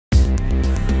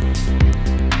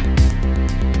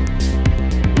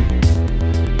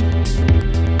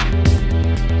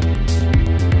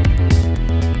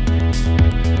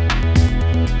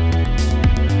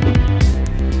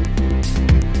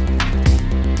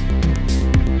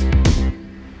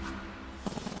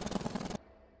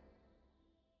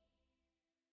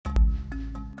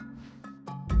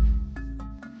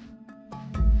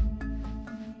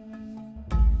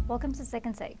Welcome to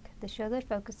Second Take, the show that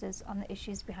focuses on the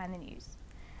issues behind the news.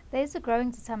 There is a growing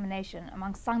determination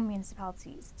among some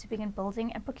municipalities to begin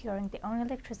building and procuring their own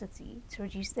electricity to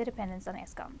reduce their dependence on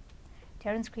Eskom.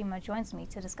 Terence Creamer joins me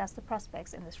to discuss the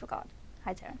prospects in this regard.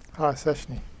 Hi, Terence. Hi,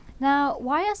 Sashni. Now,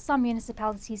 why are some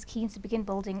municipalities keen to begin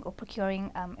building or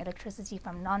procuring electricity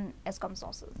from non-Eskom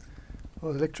sources?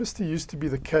 Well, electricity used to be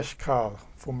the cash cow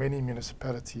for many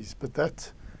municipalities, but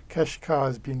that cash cow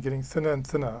has been getting thinner and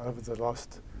thinner over the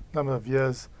last number of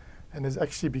years and is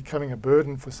actually becoming a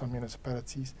burden for some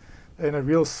municipalities. They're in a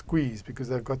real squeeze because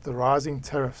they've got the rising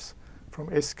tariffs from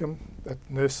Eskom that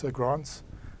NERSA grants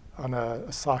on a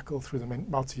cycle through the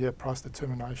multi-year price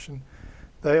determination.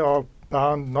 They are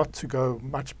bound not to go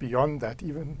much beyond that,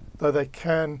 even though they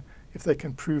can, if they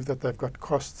can prove that they've got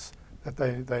costs that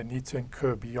they need to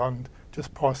incur beyond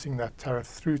just passing that tariff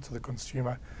through to the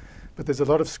consumer. But there's a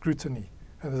lot of scrutiny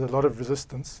and there's a lot of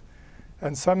resistance.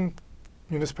 And some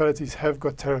municipalities have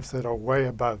got tariffs that are way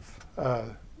above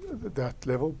that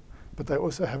level, but they're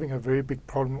also having a very big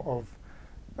problem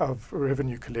of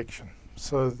revenue collection.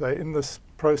 So they're in this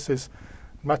process,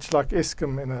 much like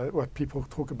Eskom in what people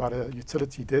talk about a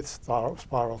utility death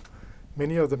spiral.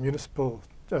 Many of the municipal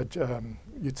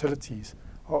utilities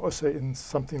are also in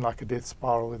something like a death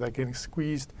spiral where they're getting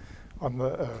squeezed on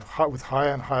the with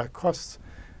higher and higher costs,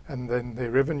 and then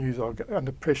their revenues are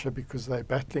under pressure because they're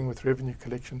battling with revenue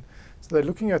collection. So they're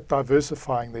looking at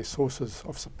diversifying their sources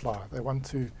of supply. They want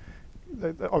to,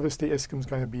 obviously Eskom's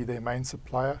going to be their main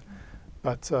supplier,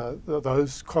 but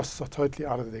those costs are totally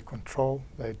out of their control.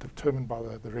 They're determined by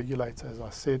the regulator, as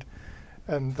I said,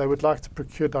 and they would like to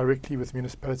procure directly with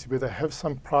municipalities where they have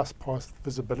some price pass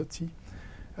visibility,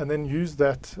 and then use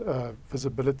that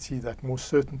visibility, that more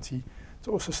certainty,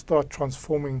 to also start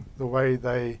transforming the way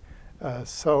they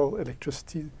sell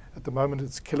electricity. At the moment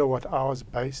it's kilowatt hours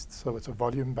based, so it's a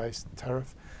volume based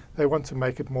tariff. They want to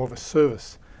make it more of a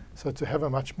service, so to have a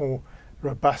much more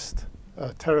robust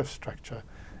tariff structure.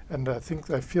 And I think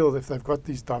they feel that if they've got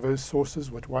these diverse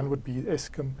sources, which one would be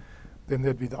Eskom, then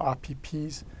there'd be the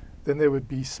RPPs, then there would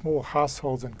be small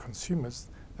households and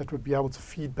consumers that would be able to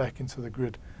feed back into the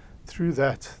grid. Through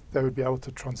that, they would be able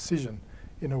to transition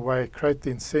in a way, create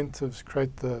the incentives,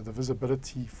 create the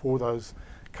visibility for those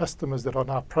customers that are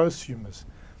now prosumers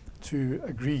to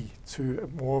agree to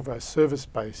more of a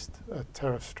service-based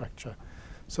tariff structure.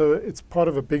 So it's part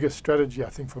of a bigger strategy, I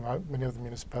think, for many of the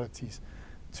municipalities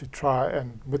to try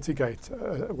and mitigate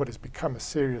what has become a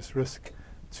serious risk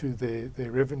to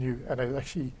their revenue, and it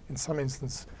actually, in some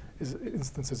instances,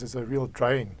 is a real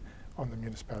drain on the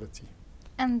municipality.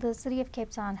 And the City of Cape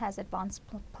Town has advanced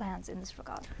plans in this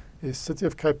regard. The City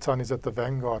of Cape Town is at the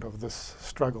vanguard of this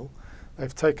struggle.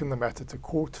 They've taken the matter to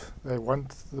court. They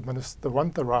want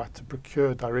the right to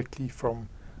procure directly from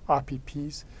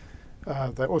RPPs.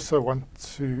 They also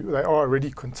they are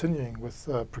already continuing with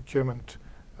procurement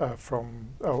from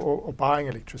or buying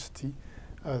electricity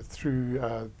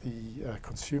through the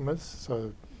consumers,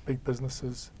 so big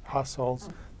businesses, households.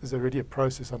 There's already a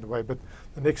process underway, but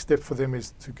the next step for them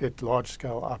is to get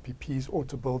large-scale RPPs or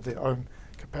to build their own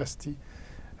capacity.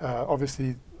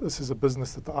 Obviously, this is a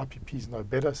business that the RPPs know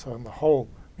better, so on the whole,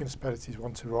 municipalities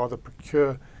want to rather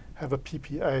procure, have a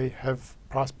PPA, have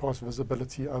price pass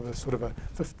visibility over sort of a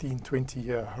 15,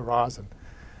 20-year horizon.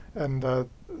 And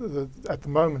at the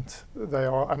moment, they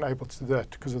are unable to do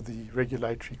that because of the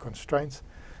regulatory constraints.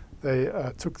 They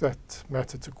took that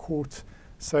matter to court,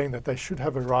 saying that they should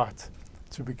have a right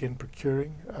to begin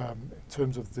procuring in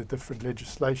terms of the different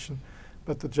legislation,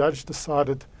 but the judge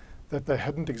decided that they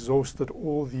hadn't exhausted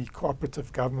all the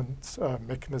cooperative government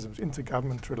mechanisms,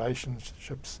 intergovernment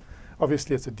relationships.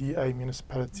 Obviously, it's a DA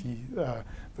municipality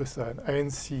with an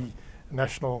ANC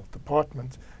national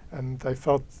department, and they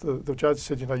felt, the judge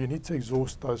said, you need to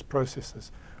exhaust those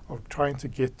processes of trying to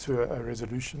get to a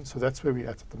resolution. So that's where we're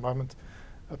at the moment,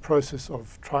 a process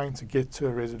of trying to get to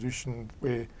a resolution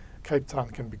where Cape Town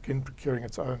can begin procuring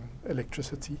its own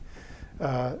electricity.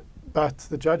 But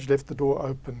the judge left the door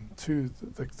open to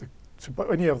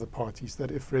to any of the parties that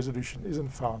if resolution isn't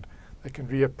found, they can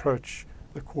reapproach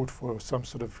the court for some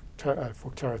sort of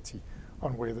for clarity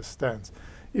on where this stands.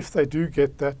 If they do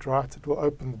get that right, it will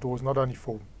open the doors not only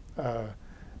for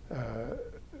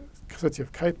City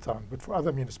of Cape Town, but for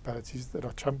other municipalities that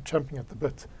are champing at the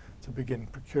bit to begin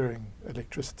procuring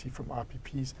electricity from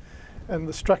RPPs. And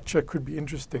the structure could be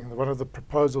interesting. One of the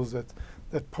proposals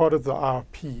that part of the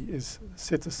RP is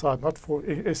set aside not for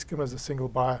Eskom as a single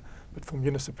buyer, but for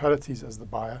municipalities as the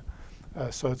buyer.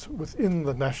 So it's within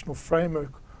the national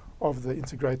framework of the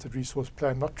integrated resource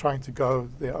plan, not trying to go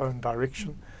their own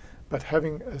direction, but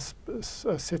having a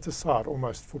set aside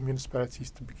almost for municipalities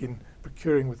to begin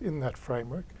procuring within that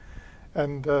framework,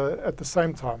 and at the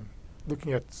same time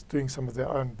looking at doing some of their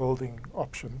own building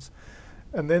options.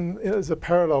 And then there's a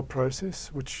parallel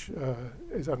process which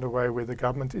is underway where the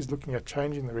government is looking at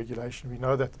changing the regulation. We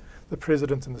know that the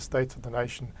President and the State of the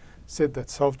Nation said that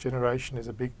self-generation is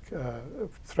a big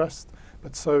thrust,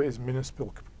 but so is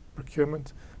municipal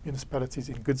procurement. Municipalities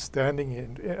in good standing,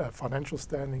 in financial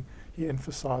standing, he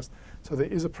emphasised. So there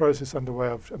is a process underway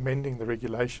of amending the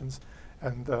regulations,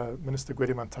 and Minister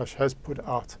Gwedimantashe has put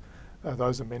out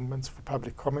those amendments for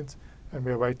public comment, and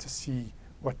we await to see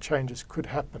what changes could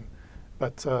happen.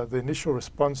 But the initial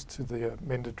response to the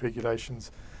amended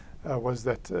regulations was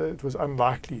that it was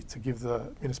unlikely to give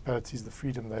the municipalities the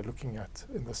freedom they're looking at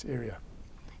in this area.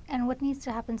 And what needs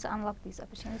to happen to unlock these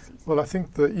opportunities? Well, I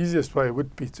think the easiest way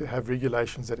would be to have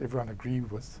regulations that everyone agrees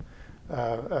with,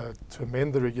 to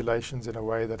amend the regulations in a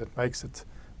way that it makes it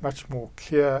much more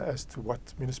clear as to what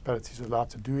municipalities are allowed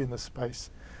to do in this space,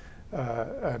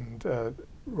 and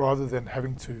rather than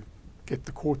having to get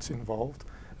the courts involved.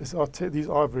 These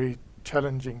are very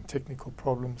challenging technical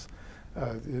problems.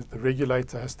 The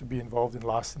regulator has to be involved in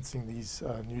licensing these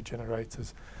new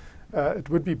generators. It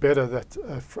would be better that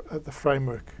the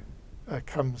framework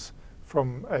comes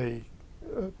from a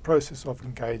process of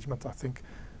engagement, I think,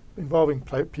 involving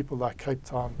people like Cape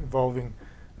Town, involving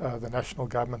the national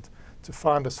government, to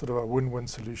find a sort of a win-win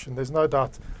solution. There's no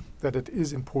doubt that it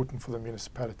is important for the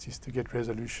municipalities to get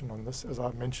resolution on this. As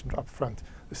I mentioned up front,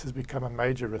 this has become a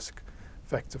major risk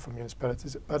factor for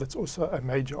municipalities, but it's also a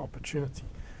major opportunity.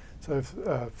 So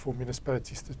for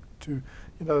municipalities to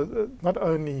not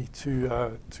only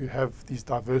to have these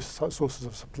diverse sources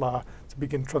of supply, to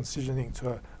begin transitioning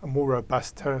to a more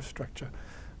robust tariff structure,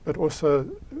 but also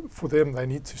for them, they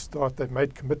need to start, they've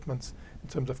made commitments in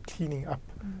terms of cleaning up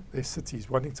their cities,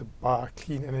 wanting to buy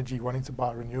clean energy, wanting to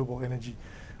buy renewable energy,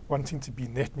 wanting to be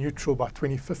net neutral by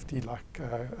 2050, like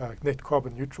net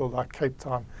carbon neutral, like Cape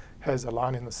Town has a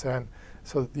line in the sand.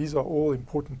 So these are all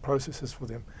important processes for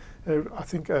them. I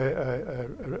think a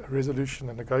resolution,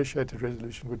 a negotiated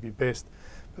resolution would be best.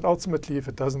 But ultimately, if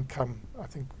it doesn't come, I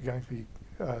think we're going to be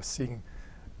seeing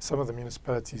some of the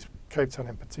municipalities, Cape Town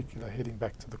in particular, heading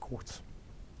back to the courts.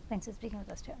 Thanks for speaking with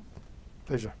us, Terence.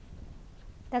 Pleasure.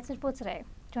 That's it for today.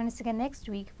 Join us again next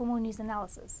week for more news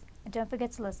analysis. And don't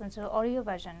forget to listen to the audio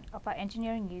version of our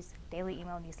Engineering News daily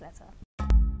email newsletter.